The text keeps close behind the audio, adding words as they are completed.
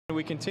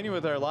We continue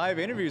with our live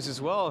interviews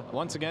as well.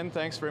 Once again,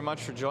 thanks very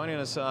much for joining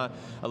us on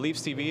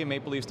Leafs TV and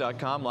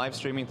MapleLeafs.com, live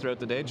streaming throughout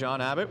the day.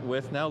 Jon Abbott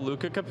with now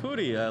Luca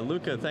Caputi.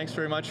 Luca, thanks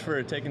very much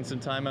for taking some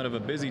time out of a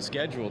busy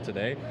schedule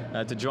today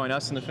to join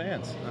us and the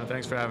fans.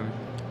 Thanks for having me.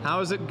 How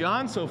has it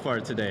gone so far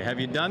today? Have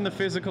you done the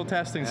physical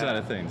testing side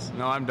of things?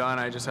 No, I'm done.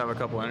 I just have a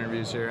couple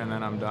interviews here, and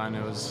then I'm done.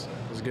 It was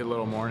a good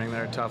little morning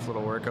there, tough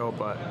little workout,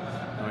 but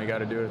we got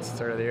to do it at the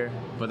start of the year.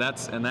 But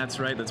that's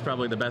right. That's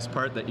probably the best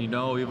part, that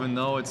even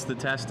though it's the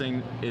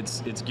testing,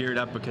 it's geared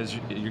up because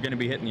you're going to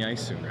be hitting the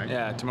ice soon, right?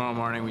 Yeah, tomorrow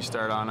morning we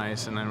start on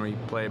ice, and then we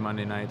play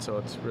Monday night, so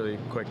it's really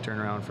quick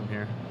turnaround from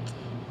here.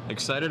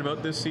 Excited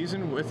about this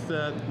season with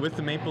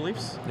the Maple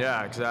Leafs?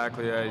 Yeah,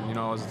 exactly. It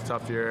was a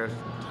tough year.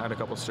 Had a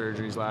couple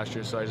surgeries last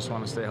year, so I just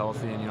want to stay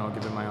healthy and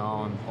give it my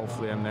all, and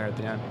hopefully I'm there at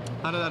the end.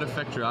 How did that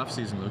affect your off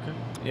season, Luca?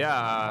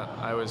 Yeah,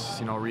 I was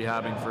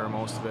rehabbing for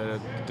most of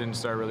it. It didn't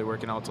start really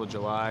working out till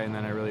July, and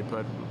then I really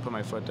put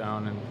my foot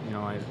down, and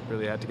I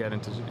really had to get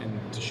into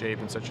shape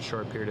in such a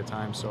short period of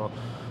time. So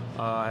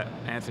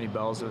Anthony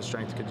Bell's the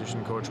strength and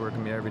conditioning coach working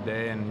with me every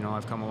day, and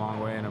I've come a long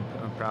way, and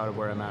I'm proud of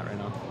where I'm at right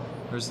now.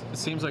 It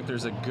seems like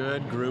there's a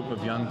good group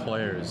of young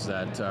players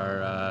that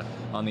are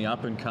on the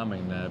up and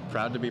coming.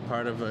 Proud to be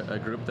part of a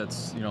group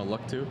that's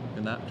looked to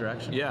in that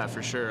direction. Yeah,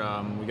 for sure.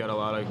 We got a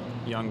lot of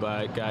young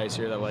guys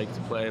here that like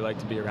to play, like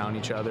to be around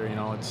each other.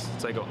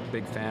 It's like a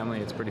big family.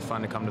 It's pretty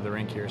fun to come to the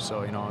rink here.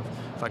 So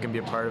if I can be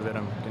a part of it,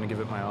 I'm going to give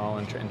it my all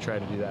and try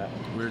to do that.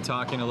 We were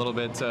talking a little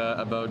bit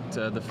about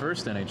the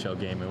first NHL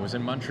game. It was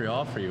in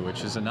Montreal for you,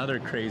 which is another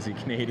crazy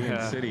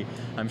Canadian city.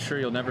 I'm sure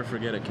you'll never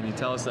forget it. Can you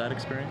tell us that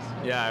experience?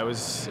 Yeah, it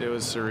was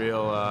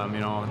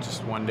surreal.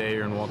 Just one day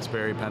you're in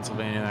Wilkes-Barre,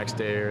 Pennsylvania, the next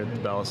day you're at the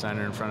Bell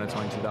Center in front of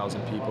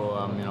 22,000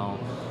 people.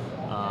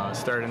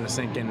 Starting to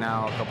sink in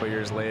now a couple of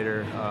years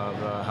later of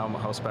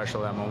how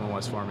special that moment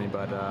was for me.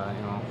 But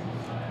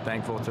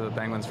thankful to the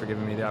Penguins for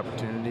giving me the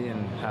opportunity,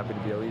 and happy to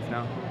be a Leaf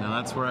now. Now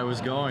that's where I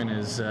was going.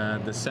 Is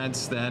the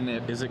sense then,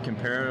 is it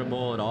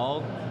comparable at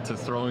all to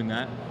throwing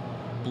that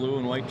blue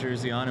and white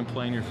jersey on and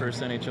playing your first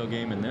NHL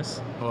game in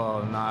this?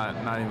 Well,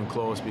 not even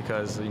close,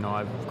 because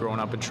I've grown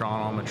up in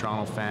Toronto. I'm a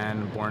Toronto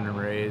fan, born and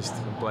raised,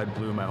 bled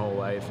blue my whole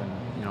life, and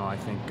I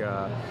think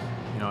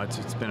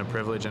it's been a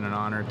privilege and an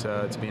honor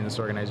to be in this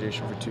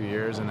organization for 2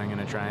 years, and I'm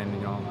going to try and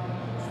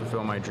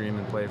fulfill my dream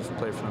and play for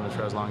them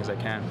for as long as I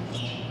can.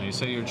 Now you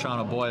say you're a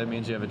Toronto boy. That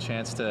means you have a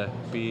chance to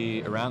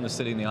be around the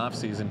city in the off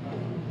season.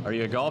 Are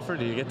you a golfer?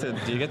 Do you get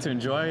to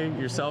enjoy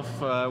yourself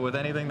with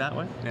anything that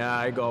way? Yeah,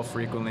 I golf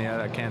frequently.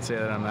 I can't say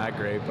that I'm that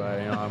great,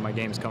 but my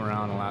game's come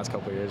around in the last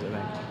couple of years, I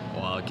think.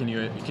 Well, can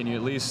you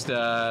at least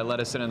let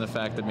us in on the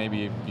fact that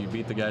maybe you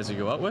beat the guys you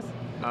go out with?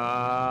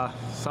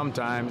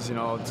 Sometimes,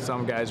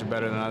 some guys are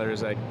better than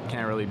others. I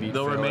can't really beat.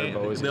 They'll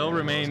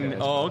remain.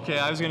 Oh, okay.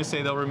 I was going to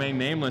say they'll remain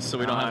nameless, so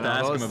we don't have to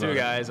ask them about it. Those two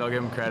guys, I'll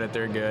give them credit.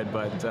 They're good,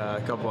 but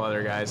a couple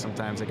other guys,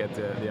 sometimes I get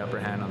the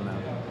upper hand on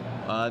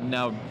them.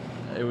 Now,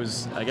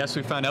 I guess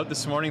we found out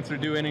this morning through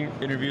doing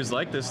interviews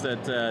like this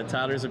that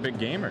Tyler's a big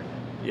gamer.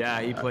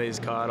 Yeah, he plays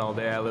COD all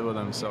day. I live with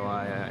him, so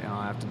I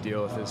have to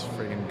deal with his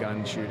friggin'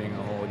 gun shooting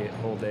the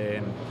whole day,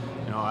 and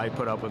I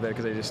put up with it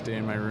because I just stay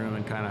in my room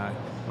and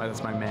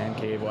that's my man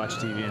cave, watch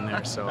TV in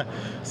there. So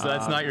so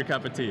that's not your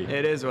cup of tea.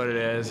 It is what it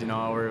is.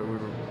 We're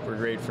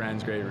great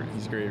friends.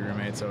 He's a great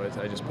roommate, so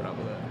I just put up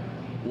with it.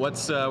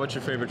 What's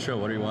your favorite show?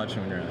 What are you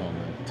watching when you're at home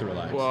to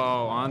relax?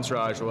 Well,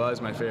 Entourage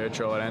was my favorite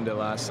show. It ended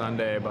last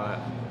Sunday, but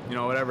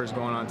whatever's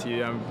going on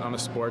TV, I'm a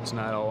sports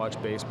nut. I'll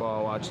watch baseball,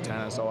 I'll watch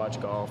tennis, I'll watch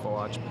golf, I'll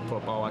watch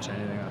football, I'll watch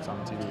anything that's on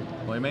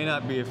TV. Well, you may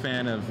not be a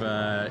fan of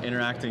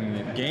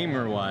interacting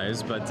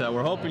gamer-wise, but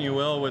we're hoping you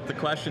will with the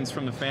questions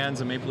from the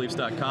fans at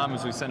MapleLeafs.com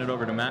as we send it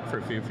over to Matt for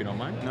a few, if you don't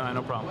mind.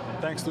 No problem.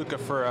 Thanks, Luca,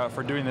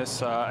 for doing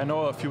this. I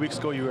know a few weeks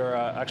ago you were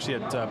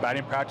actually at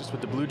batting practice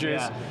with the Blue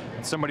Jays. Yeah.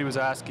 And somebody was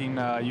asking,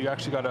 you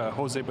actually got a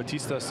Jose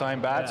Bautista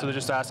signed bat, so they're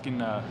just asking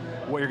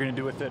what you're going to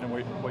do with it and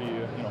what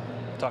you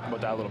talk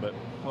about that a little bit.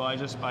 Well, I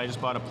just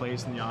bought a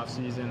place in the off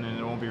season, and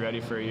it won't be ready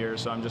for a year,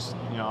 so I'm just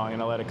I'm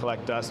gonna let it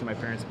collect dust in my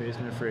parents'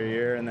 basement for a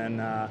year, and then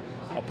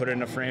I'll put it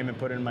in a frame and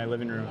put it in my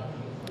living room.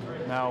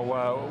 Now,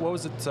 what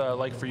was it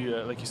like for you?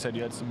 Like you said,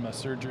 you had some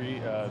surgery.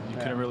 You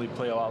couldn't really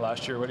play a lot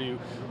last year.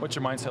 What's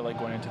your mindset like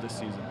going into this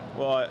season?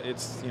 Well,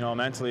 it's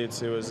mentally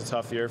it was a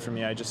tough year for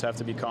me. I just have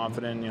to be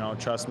confident,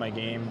 trust my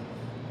game.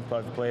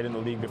 I've played in the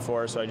league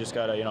before, so I just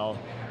gotta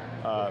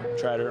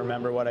try to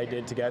remember what I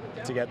did to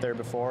get there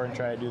before, and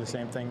try to do the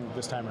same thing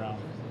this time around.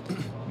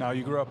 Now,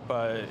 you grew up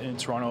in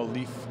Toronto,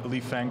 a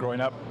Leaf fan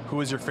growing up. Who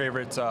was your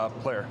favorite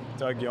player?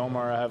 Doug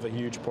Gilmour. I have a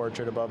huge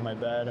portrait above my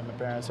bed at my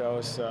parents'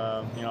 house.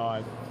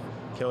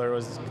 Killer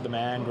was the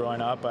man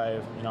growing up.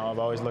 I've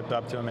always looked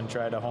up to him and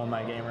tried to hone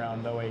my game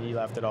around the way he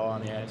left it all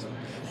on the ice.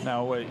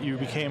 Now, you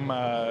became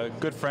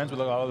good friends with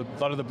a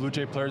lot of the Blue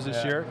Jay players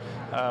this year.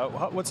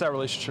 What's that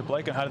relationship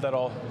like, and how did that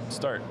all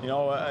start?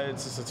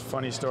 It's a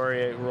funny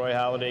story. Roy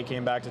Halladay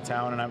came back to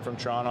town, and I'm from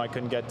Toronto. I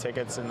couldn't get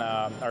tickets, and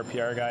our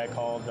PR guy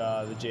called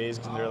the Jays,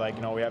 and they're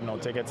like, we have no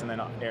tickets. And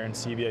then Aaron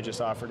Sebia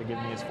just offered to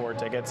give me his 4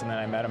 tickets, and then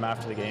I met him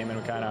after the game, and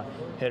we kind of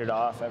hit it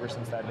off ever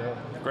since that day.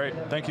 Great.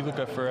 Thank you,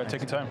 Luca, for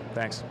taking time.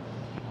 Thanks.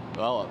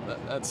 Well,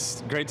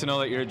 that's great to know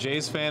that you're a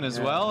Jays fan as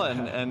well.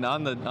 And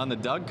on the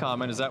Doug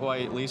comment, is that why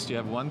at least you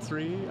have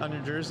 1-3 on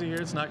your jersey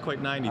here? It's not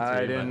quite 93.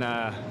 I didn't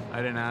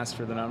ask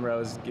for the number.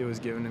 It was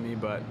given to me,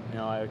 but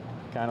I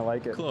kind of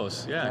like it.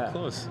 Close,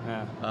 close.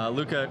 Yeah.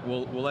 Luca,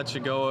 we'll let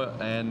you go,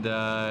 and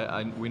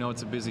we know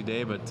it's a busy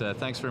day, but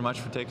thanks very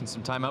much for taking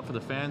some time out for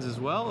the fans as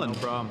well. And no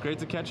problem. Great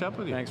to catch up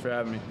with you. Thanks for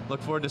having me.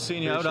 Look forward to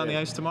seeing you out on the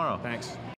ice tomorrow. Thanks.